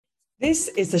This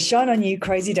is the Shine On You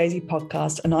Crazy Daisy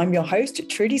podcast, and I'm your host,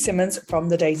 Trudy Simmons from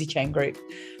the Daisy Chain Group,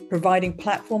 providing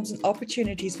platforms and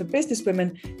opportunities for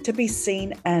businesswomen to be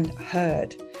seen and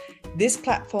heard. This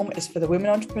platform is for the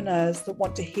women entrepreneurs that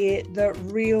want to hear the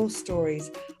real stories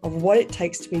of what it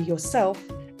takes to be yourself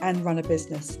and run a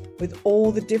business with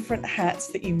all the different hats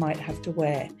that you might have to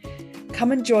wear.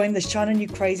 Come and join the Shine On You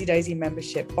Crazy Daisy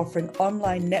membership, offering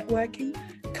online networking,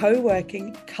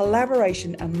 co-working,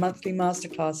 collaboration and monthly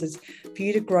masterclasses for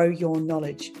you to grow your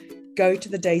knowledge. Go to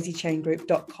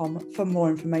thedaisychaingroup.com for more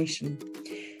information.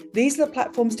 These are the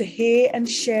platforms to hear and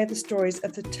share the stories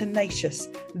of the tenacious,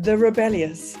 the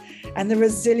rebellious, and the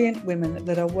resilient women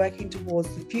that are working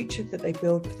towards the future that they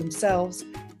build for themselves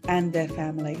and their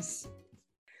families.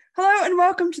 Hello and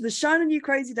welcome to the Shine On You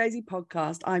Crazy Daisy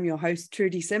podcast. I'm your host,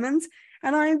 Trudy Simmons,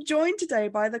 and I am joined today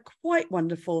by the quite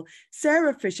wonderful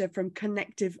Sarah Fisher from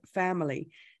Connective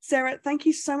Family. Sarah, thank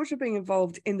you so much for being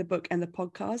involved in the book and the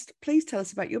podcast. Please tell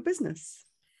us about your business.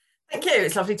 Thank you.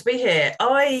 It's lovely to be here.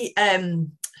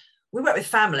 We work with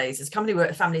families. As a company, we work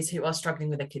with families who are struggling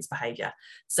with their kids' behaviour.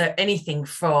 So anything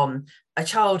from a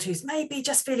child who's maybe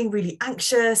just feeling really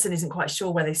anxious and isn't quite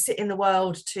sure where they sit in the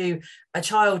world, to a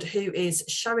child who is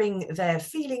showing their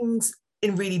feelings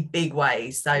in really big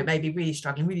ways. So maybe really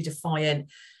struggling, really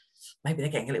defiant. Maybe they're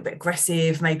getting a little bit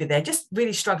aggressive. Maybe they're just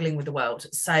really struggling with the world.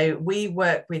 So we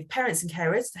work with parents and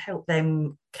carers to help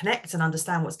them connect and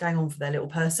understand what's going on for their little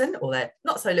person, or their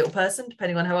not so little person,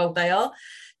 depending on how old they are,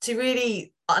 to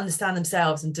really understand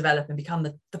themselves and develop and become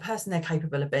the person they're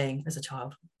capable of being as a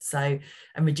child. So,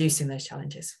 and reducing those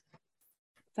challenges.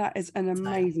 That is an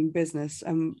amazing business.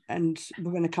 And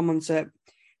we're going to come on to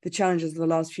the challenges of the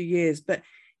last few years. But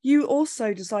you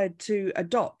also decided to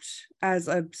adopt as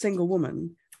a single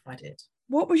woman. I did.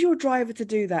 What was your driver to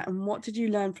do that, and what did you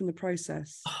learn from the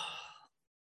process?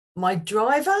 My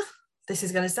driver, this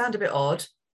is going to sound a bit odd,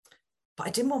 but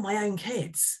I didn't want my own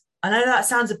kids. I know that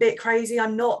sounds a bit crazy.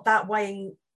 I'm not that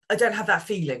way. I don't have that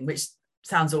feeling, which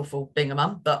sounds awful being a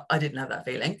mum, but I didn't have that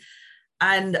feeling.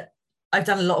 And I've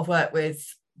done a lot of work with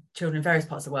children in various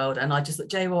parts of the world. And I just thought,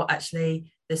 Jay, what,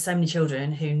 actually, there's so many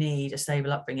children who need a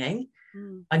stable upbringing.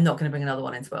 I'm not going to bring another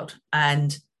one into the world.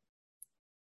 And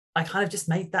I kind of just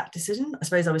made that decision. I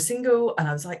suppose I was single and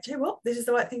I was like, Jay, what, this is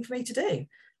the right thing for me to do.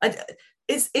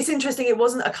 It's interesting. It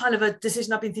wasn't a kind of a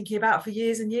decision I've been thinking about for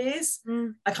years and years.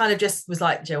 I kind of just was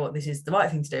like, Joe, what, this is the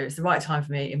right thing to do. It's the right time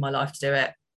for me in my life to do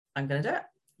it. I'm going to do it.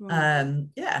 Wow.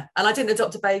 Yeah. And I didn't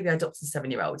adopt a baby. I adopted a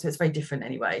 7-year-old. So it's very different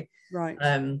anyway. Right.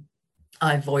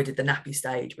 I avoided the nappy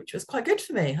stage, which was quite good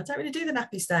for me. I don't really do the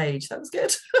nappy stage. That was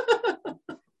good.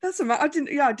 That's I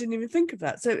didn't even think of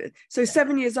that. So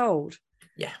 7 years old.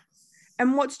 Yeah.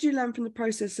 And what did you learn from the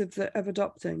process of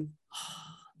adopting?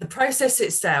 The process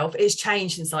itself is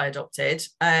changed since I adopted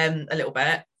a little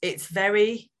bit. It's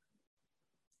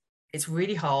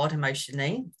really hard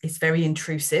emotionally. It's very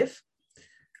intrusive.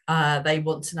 They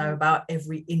want to know about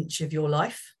every inch of your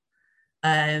life.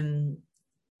 It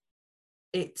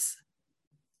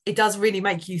does really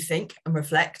make you think and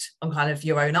reflect on kind of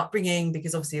your own upbringing,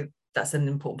 because obviously that's an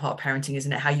important part of parenting,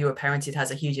 isn't it? How you were parented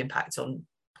has a huge impact on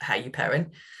how you parent.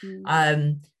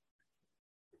 But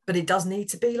it does need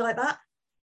to be like that.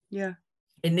 Yeah,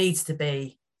 it needs to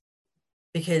be,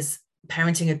 because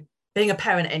being a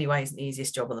parent anyway isn't the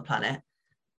easiest job on the planet.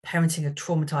 Parenting a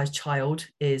traumatized child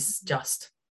is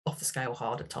just off the scale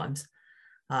hard at times.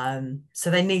 So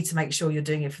they need to make sure you're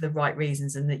doing it for the right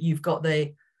reasons, and that you've got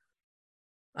the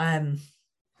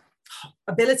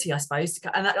ability, I suppose,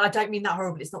 and I don't mean that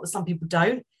horrible. It's not that some people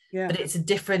don't, but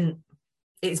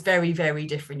it's very, very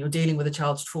different. You're dealing with a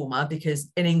child's trauma,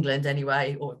 because in England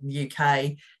anyway, or in the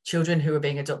UK, children who are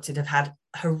being adopted have had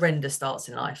horrendous starts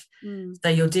in life. So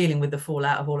you're dealing with the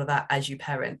fallout of all of that as you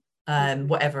parent,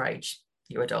 whatever age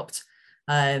you adopt.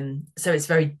 So it's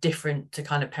very different to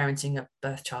kind of parenting a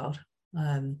birth child.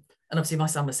 And obviously my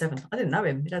son was 7. I didn't know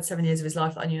him. He'd had 7 years of his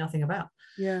life that I knew nothing about.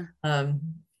 Yeah.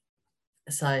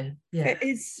 So yeah.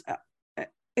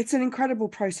 It's an incredible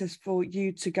process for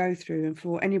you to go through and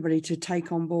for anybody to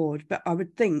take on board. But I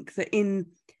would think that in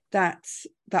that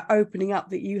opening up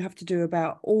that you have to do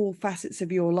about all facets of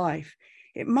your life,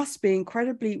 it must be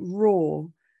incredibly raw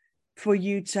for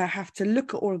you to have to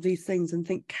look at all of these things and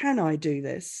think, can I do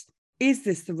this? Is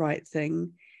this the right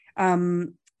thing?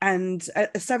 And a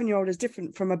 7-year-old is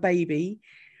different from a baby.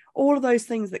 All of those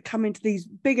things that come into these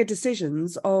bigger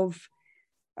decisions of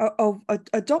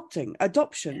adoption.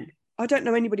 I don't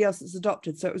know anybody else that's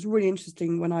adopted, so it was really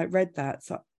interesting when I read that.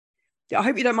 So I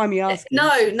hope you don't mind me asking. No,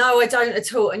 I don't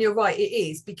at all. And you're right, it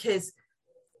is, because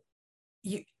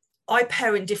I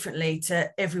parent differently to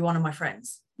every one of my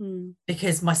friends.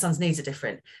 because my son's needs are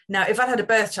different. Now, if I'd had a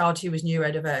birth child who was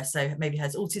neurodiverse, so maybe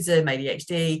has autism,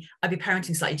 ADHD, I'd be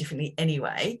parenting slightly differently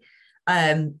anyway.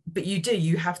 But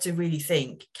you have to really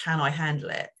think, can I handle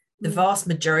it? The vast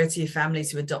majority of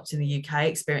families who adopt in the UK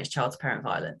experience child-to-parent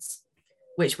violence,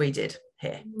 which we did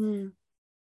here.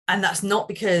 And that's not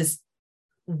because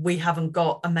we haven't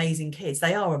got amazing kids.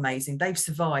 They are amazing. They've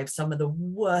survived some of the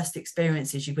worst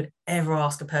experiences you could ever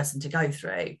ask a person to go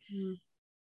through.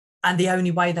 And the only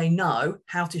way they know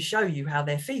how to show you how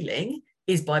they're feeling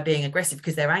is by being aggressive,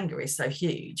 because their anger is so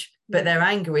huge. But their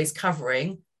anger is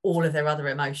covering all of their other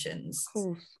emotions.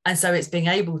 And so it's being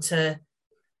able to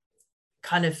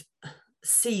kind of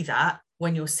see that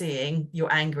when you're seeing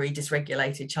your angry,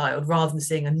 dysregulated child, rather than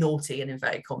seeing a naughty and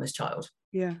inverted commas child.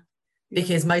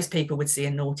 Because most people would see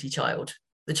a naughty child.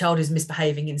 The child who's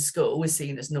misbehaving in school is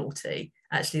seen as naughty.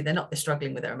 Actually, they're not. They're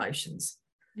struggling with their emotions.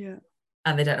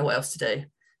 And they don't know what else to do.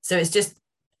 So it's just,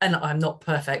 and I'm not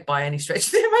perfect by any stretch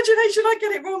of the imagination. I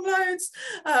get it wrong loads.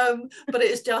 But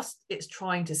it's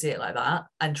trying to see it like that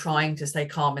and trying to stay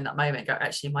calm in that moment. Go,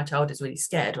 actually, my child is really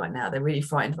scared right now. They're really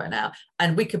frightened right now.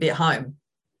 And we could be at home.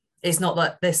 It's not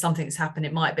that there's something that's happened.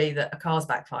 It might be that a car's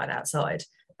backfired outside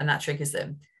and that triggers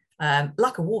them.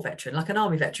 Like a war veteran, like an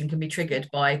army veteran can be triggered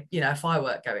by, a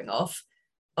firework going off,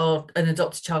 or an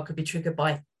adopted child could be triggered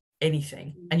by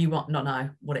anything, and you might not know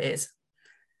what it is.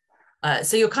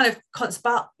 So you're kind of,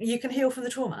 but you can heal from the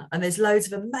trauma. And there's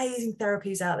loads of amazing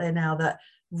therapies out there now that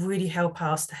really help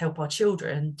us to help our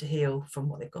children to heal from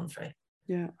what they've gone through.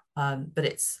 But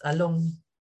it's a long,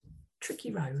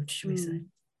 tricky road, should we say.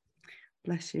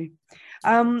 Bless you.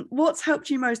 What's helped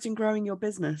you most in growing your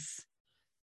business?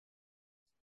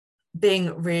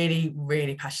 Being really,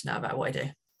 really passionate about what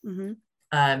I do.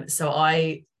 So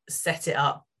I set it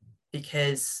up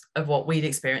because of what we'd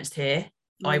experienced here.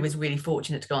 I was really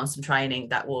fortunate to go on some training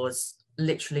that was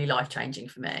literally life-changing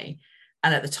for me.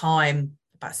 And at the time,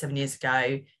 about 7 years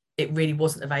ago, it really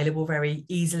wasn't available very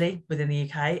easily within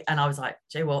the UK. And I was like,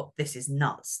 do you know what? This is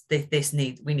nuts.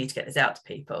 We need to get this out to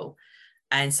people.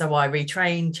 And so I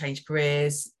retrained, changed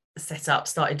careers, set up,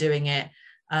 started doing it.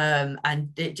 And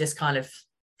it just kind of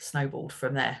snowballed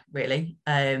from there, really.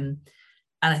 And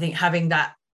I think having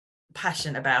that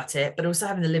passion about it, but also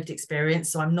having the lived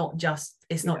experience. So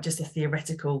it's not just a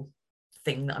theoretical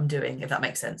thing that I'm doing, if that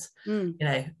makes sense.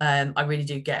 I really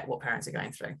do get what parents are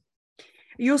going through.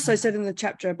 You also said in the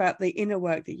chapter about the inner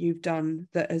work that you've done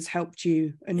that has helped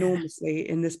you enormously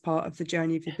in this part of the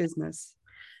journey of your business.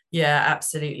 Yeah,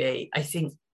 absolutely. I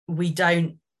think we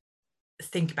don't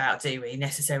think about, do we,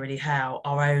 necessarily how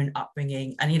our own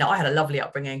upbringing, and I had a lovely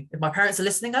upbringing. If my parents are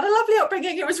listening, I had a lovely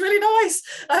upbringing. It was really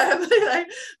nice.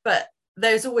 But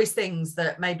there's always things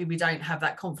that maybe we don't have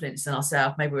that confidence in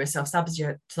ourselves. Maybe we're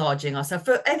self-sabotaging ourselves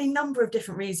for any number of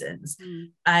different reasons.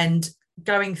 And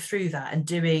going through that and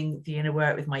doing the inner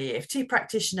work with my EFT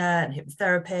practitioner and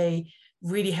hypnotherapy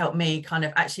really helped me kind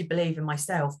of actually believe in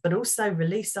myself, but also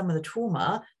release some of the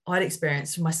trauma I'd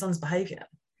experienced from my son's behavior.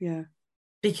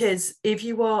 Because if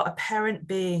you are a parent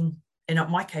being, in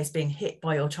my case, being hit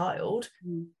by your child,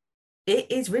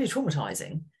 it is really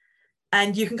traumatizing.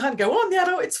 And you can kind of go, I'm the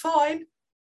adult, it's fine.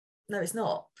 No, it's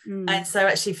not. And so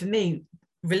actually for me,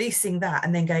 releasing that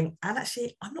and then going, and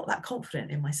actually, I'm not that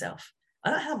confident in myself. I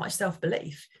don't have much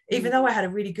self-belief, even though I had a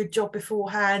really good job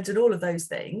beforehand and all of those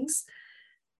things.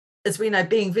 As we know,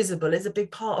 being visible is a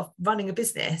big part of running a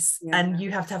business, and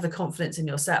you have to have the confidence in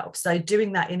yourself. So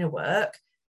doing that inner work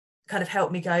kind of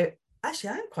helped me go, actually,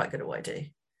 I am quite good at what I do.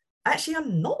 Actually,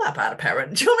 I'm not that bad a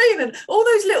parent. Do you know what I mean? And all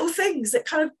those little things that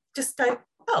kind of just go,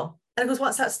 oh, and of course,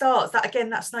 once that starts,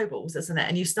 that snowballs, doesn't it?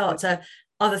 And you start to,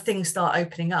 other things start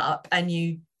opening up, and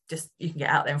you can get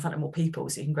out there in front of more people,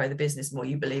 so you can grow the business more,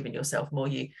 you believe in yourself more,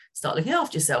 you start looking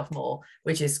after yourself more,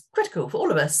 which is critical for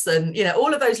all of us. And,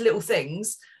 all of those little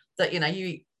things that, you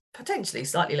eat potentially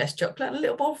slightly less chocolate and a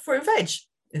little more fruit and veg,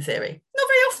 in theory. Not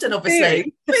very often,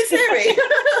 obviously, but in theory.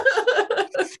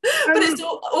 But it's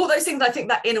all those things. I think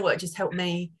that inner work just helped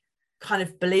me kind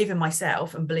of believe in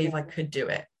myself and believe I could do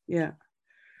it.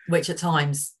 Which at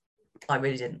times I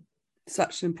really didn't.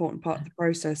 Such an important part of the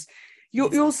process.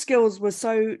 Your skills were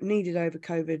so needed over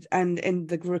COVID and in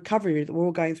the recovery that we're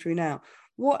all going through now.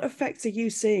 What effects are you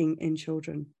seeing in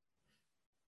children?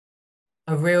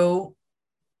 I would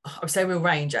say real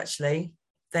range, actually.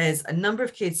 There's a number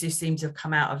of kids who seem to have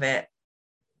come out of it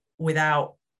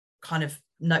without kind of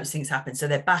noticing it's happened. So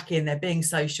they're back in, they're being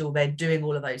social, they're doing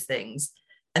all of those things.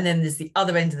 And then there's the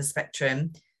other end of the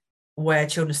spectrum where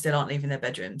children still aren't leaving their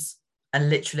bedrooms and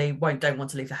literally don't want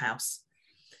to leave the house.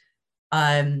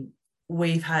 I've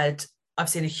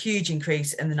seen a huge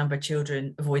increase in the number of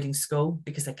children avoiding school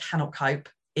because they cannot cope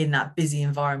in that busy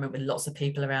environment with lots of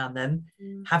people around them,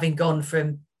 having gone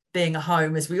from being at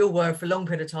home, as we all were for a long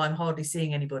period of time, hardly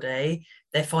seeing anybody,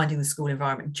 they're finding the school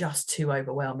environment just too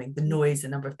overwhelming. The noise, the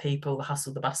number of people, the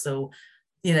hustle, the bustle,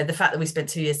 you know, the fact that we spent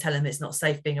 2 years telling them it's not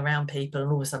safe being around people,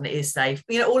 and all of a sudden it is safe.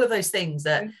 You know, all of those things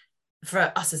that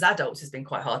for us as adults has been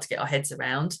quite hard to get our heads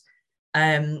around.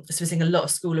 So we're seeing a lot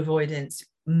of school avoidance,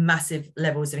 massive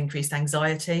levels of increased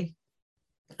anxiety,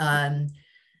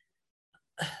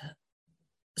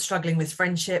 struggling with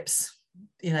friendships,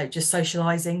 you know, just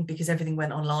socializing because everything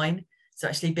went online. So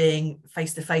actually being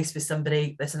face to face with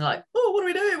somebody, they're like, oh, what do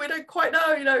we do? We don't quite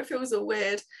know, you know, it feels all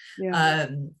weird.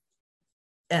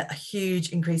 A huge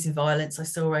increase in violence I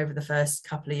saw over the first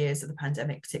couple of years of the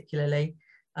pandemic, particularly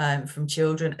from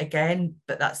children again,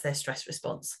 but that's their stress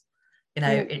response. You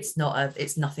know, it's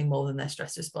nothing more than their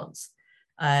stress response.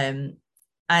 And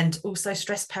also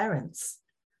stressed parents.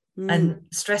 And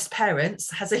stressed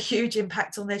parents has a huge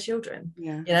impact on their children.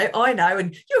 You know, I know,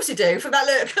 and you also do from that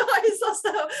look.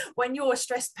 When you're a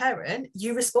stressed parent,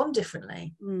 you respond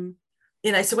differently. You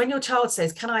know, so when your child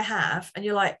says, can I have, and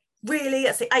you're like, really,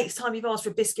 that's the 8th time you've asked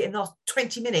for a biscuit in the last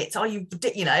 20 minutes, are you,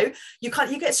 you know,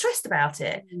 you get stressed about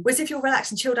it. Whereas if you're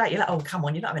relaxed and chilled out, you're like, oh, come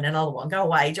on, you're not having another one, go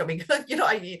away. Do you know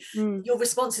what I mean? You know, your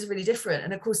response is really different.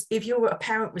 And of course, if you're a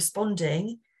parent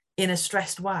responding in a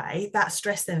stressed way, that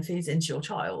stress then feeds into your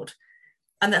child.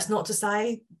 And that's not to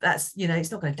say that's, you know,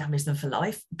 it's not going to damage them for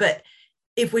life, but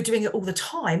if we're doing it all the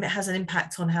time, it has an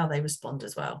impact on how they respond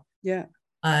as well.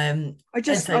 I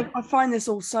find this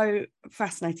all so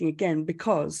fascinating again,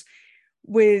 because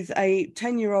with a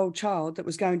 10-year-old child that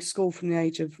was going to school from the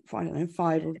age of, I don't know,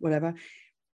 5 or whatever,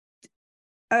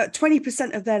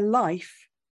 20% of their life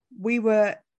we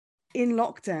were in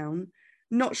lockdown,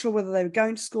 not sure whether they were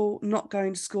going to school, not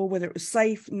going to school, whether it was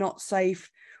safe, not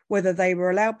safe, whether they were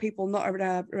allowed people, not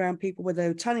allowed around people, whether they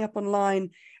were turning up online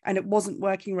and it wasn't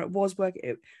working or it was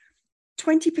working.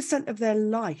 20% of their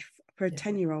life for a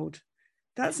 10-year-old.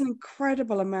 That's an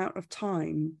incredible amount of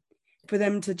time for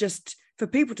them to just, for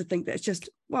people to think that it's just,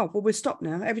 well, we're stopped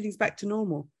now. Everything's back to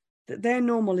normal. That their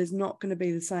normal is not going to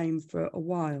be the same for a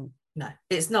while. No,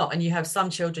 it's not. And you have some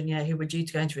children, who were due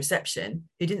to go into reception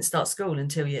who didn't start school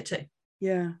until year 2.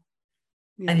 Yeah.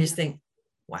 And you just think,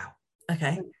 wow,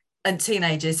 okay. And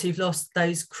teenagers who've lost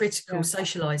those critical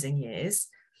socializing years.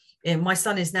 My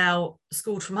son is now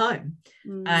schooled from home,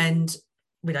 and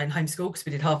we don't homeschool because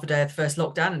we did half a day of the first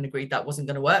lockdown and agreed that wasn't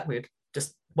going to work.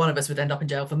 One of us would end up in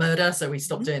jail for murder, so we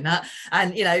stopped doing that.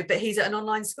 And but he's at an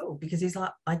online school because he's like,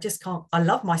 I just can't. I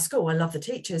love my school, I love the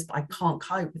teachers, but I can't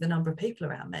cope with the number of people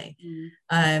around me.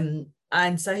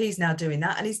 And so he's now doing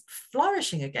that, and he's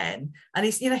flourishing again. And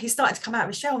he's starting to come out of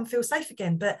his shell and feel safe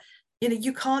again. But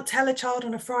you can't tell a child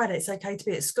on a Friday it's okay to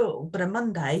be at school, but a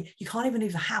Monday you can't even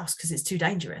leave the house because it's too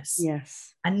dangerous.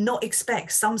 Yes. And not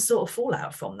expect some sort of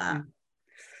fallout from that.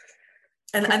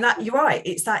 And that, you're right,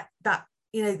 it's that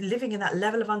living in that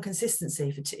level of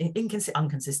inconsistency for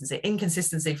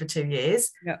 2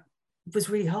 years was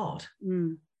really hard.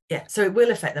 So it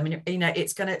will affect them.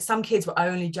 And some kids were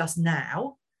only just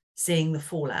now seeing the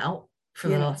fallout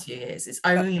from the last few years. It's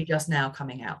only just now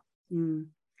coming out.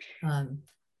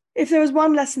 If there was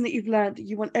one lesson that you've learned that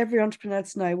you want every entrepreneur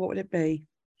to know, what would it be?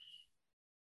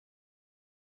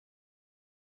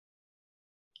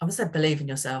 I would say believe in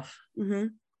yourself.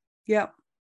 Believe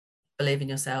in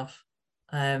yourself.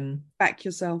 Back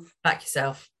yourself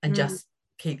and just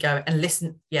keep going and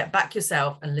listen. Back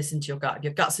yourself and listen to your gut. If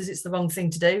your gut says it's the wrong thing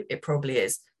to do, it probably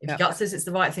is. If your gut says it's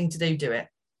the right thing to do, do it.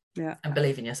 And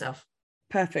believe in yourself.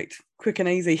 Perfect. Quick and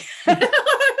easy.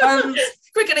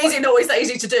 Quick and easy, not always that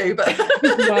easy to do, but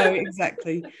no,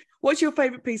 exactly. What's your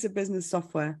favorite piece of business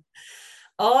software?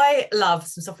 I love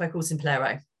some software called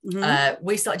Simplero.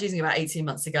 We started using it about 18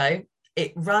 months ago.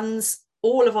 It runs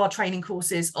all of our training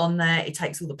courses on there. It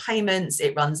takes all the payments.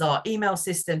 It runs our email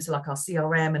system, so like our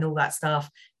CRM and all that stuff.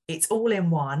 It's all in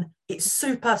one. It's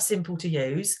super simple to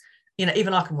use.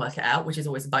 Even I can work it out, which is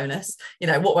always a bonus.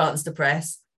 What buttons to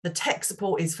press. The tech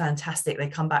support is fantastic. They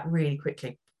come back really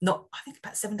quickly. I think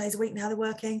about 7 days a week now they're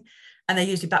working, and they're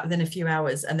usually back within a few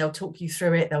hours, and they'll talk you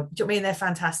through it. Do you know what I mean? They're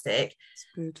fantastic. It's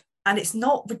good. And it's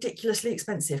not ridiculously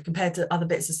expensive compared to other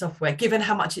bits of software, given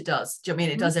how much it does. Do you know what I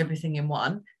mean? It does everything in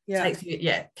one.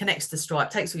 Connects to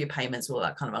Stripe, takes all your payments, all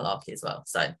that kind of malarkey as well.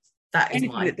 So that is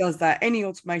mine. It does that. Any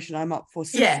automation I'm up for.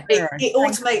 It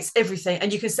automates everything,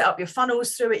 and you can set up your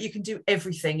funnels through it. You can do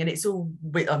everything, and it's all.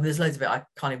 There's loads of it I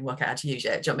can't even work out how to use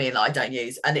yet. Do you know what I mean? Like, I don't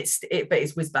use, and but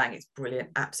it's whiz bang. It's brilliant,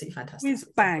 absolutely fantastic. Whiz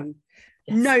bang.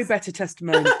 Yes. No better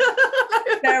testimony.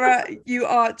 Sarah, you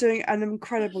are doing an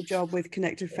incredible job with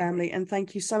Connected Family, and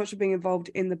thank you so much for being involved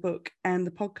in the book and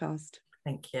the podcast.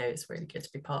 Thank you. It's really good to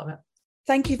be part of it.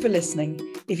 Thank you for listening.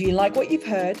 If you like what you've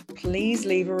heard, please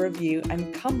leave a review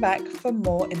and come back for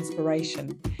more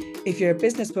inspiration. If you're a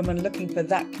businesswoman looking for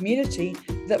that community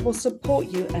that will support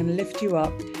you and lift you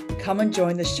up, come and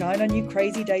join the Shine On You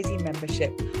Crazy Daisy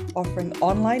membership, offering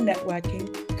online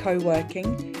networking,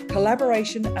 co-working,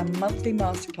 collaboration and monthly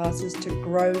masterclasses to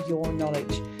grow your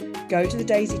knowledge. Go to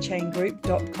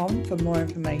thedaisychaingroup.com for more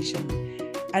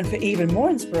information. And for even more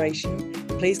inspiration,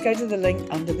 please go to the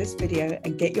link under this video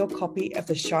and get your copy of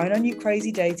the Shine On You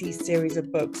Crazy Daisy series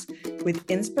of books with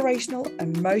inspirational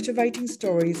and motivating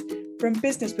stories from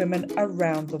businesswomen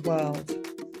around the world.